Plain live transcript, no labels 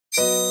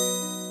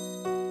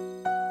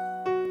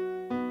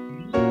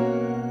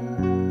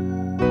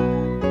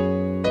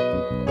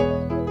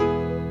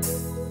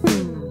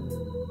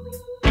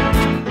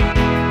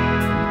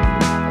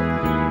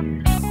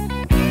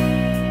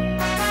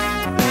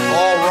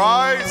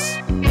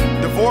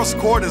divorce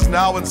court is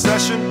now in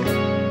session.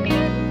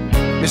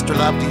 Mr.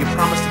 Love, do you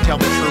promise to tell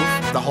the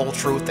truth, the whole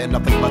truth, and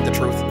nothing but the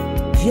truth?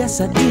 Yes,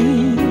 I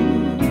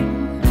do.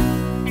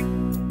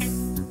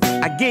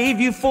 I gave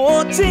you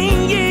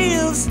 14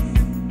 years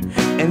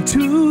and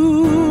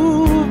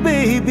 2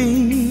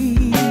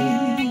 babies.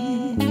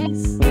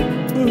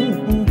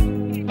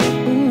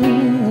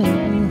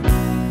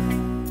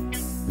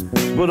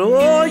 But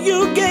all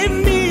you gave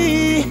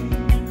me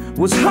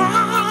was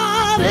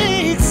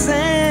heartaches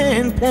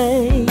and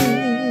pain.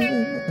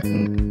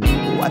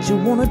 Why'd you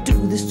wanna do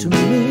this to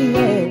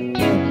me?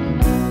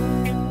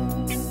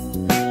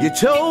 You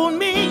told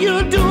me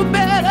you'd do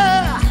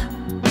better.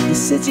 You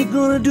said you're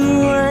gonna do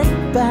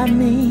right by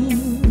me.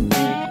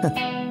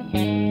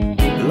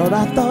 Lord,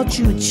 I thought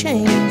you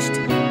changed,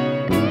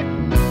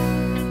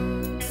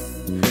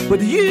 but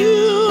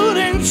you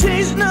didn't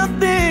change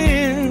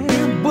nothing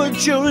but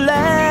your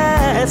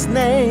last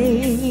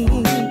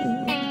name.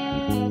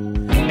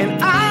 And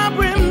I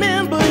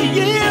remember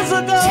years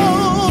ago,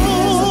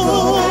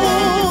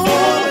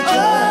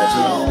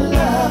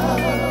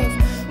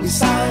 we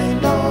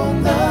signed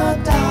on the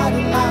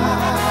dotted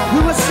line. we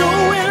were so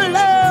in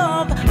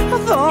love, I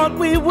thought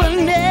we would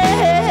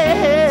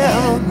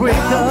never break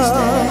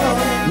up.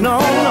 No,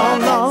 no,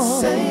 no.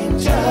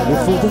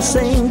 We're for the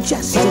same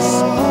justice.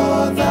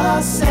 For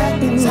the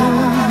second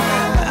time,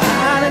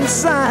 I didn't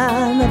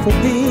sign up for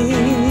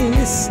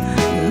this.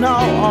 No.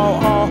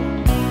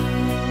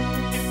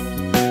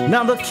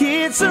 Now the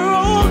kids are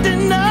old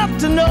enough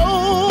to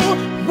know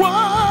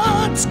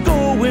what's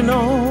going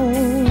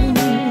on.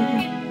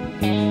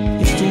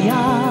 Yes, they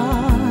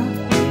are.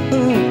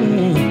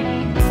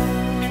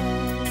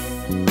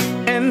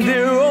 And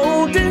they're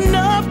old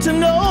enough to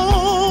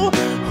know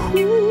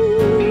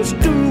who's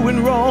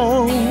doing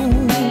wrong.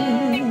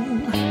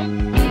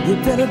 You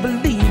better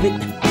believe it.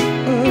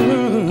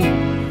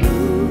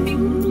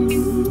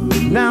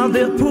 Now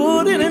they're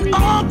put in an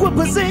awkward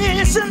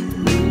position,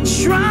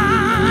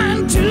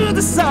 trying to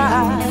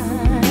decide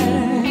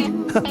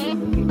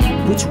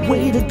which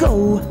way to go.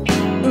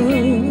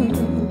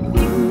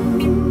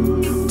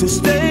 To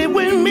stay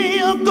with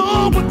me or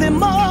go with their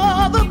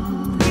mother.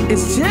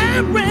 It's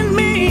tearing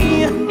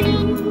me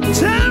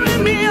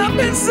up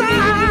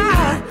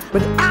inside.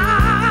 But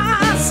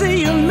I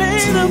see you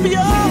made up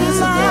your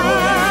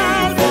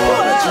mind.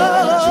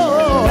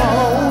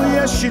 Oh,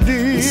 yes you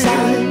did.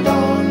 signed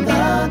on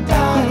the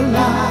dotted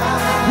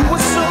line. We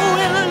were so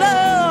in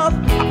love,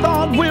 I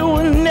thought we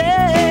would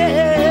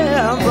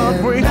never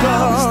break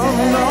up.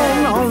 No,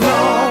 no, no.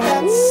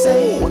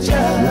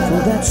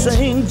 For that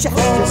same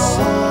justice.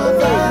 For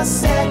the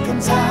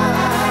second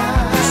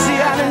time, See,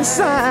 I didn't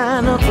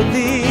sign up for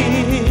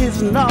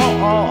this, no.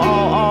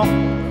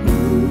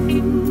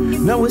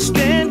 Now we're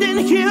standing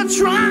here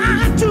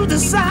trying to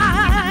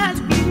decide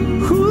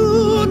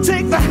who'll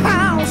take the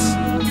house,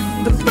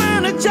 the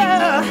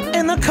furniture,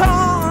 and the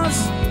cars.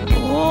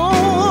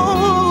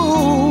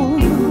 Oh,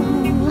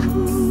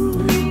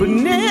 but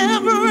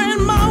never in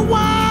my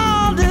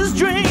wildest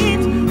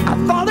dreams I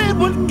thought it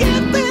would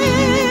get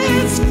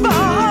this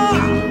far.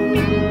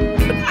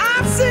 But I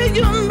see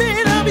you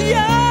made up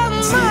your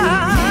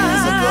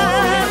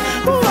mind.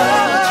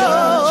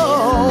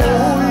 Oh,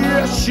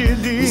 yes you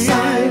did.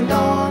 signed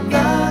on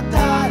the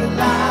dotted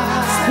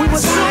line. We were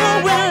so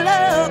in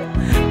love,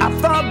 I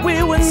thought we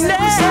would never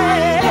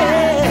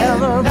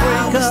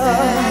break up.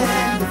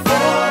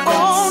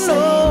 Oh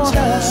no,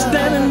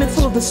 standing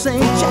before the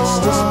same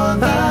justice. For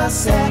the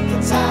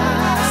second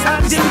time, I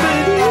didn't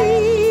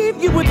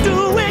believe you would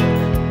do it.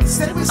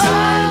 said we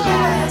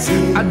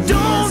signed. I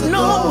don't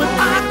know if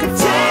I could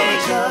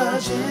take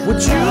what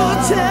you're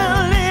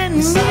telling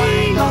me.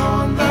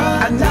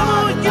 I know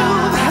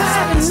you've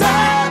had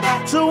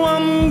enough, so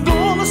I'm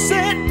gonna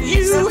set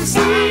you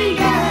free.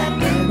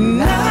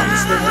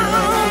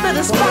 Now that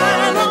it's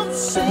final,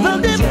 the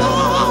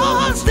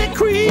divorce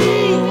decree,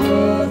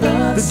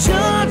 the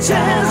judge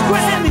has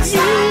granted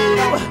you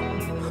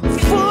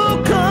full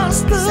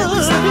custody.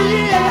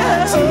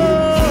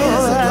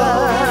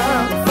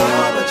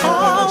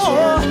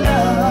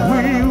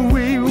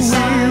 We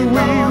signed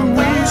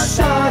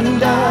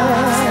it.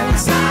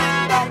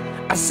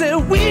 I said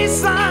we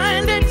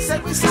signed it.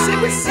 Said we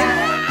signed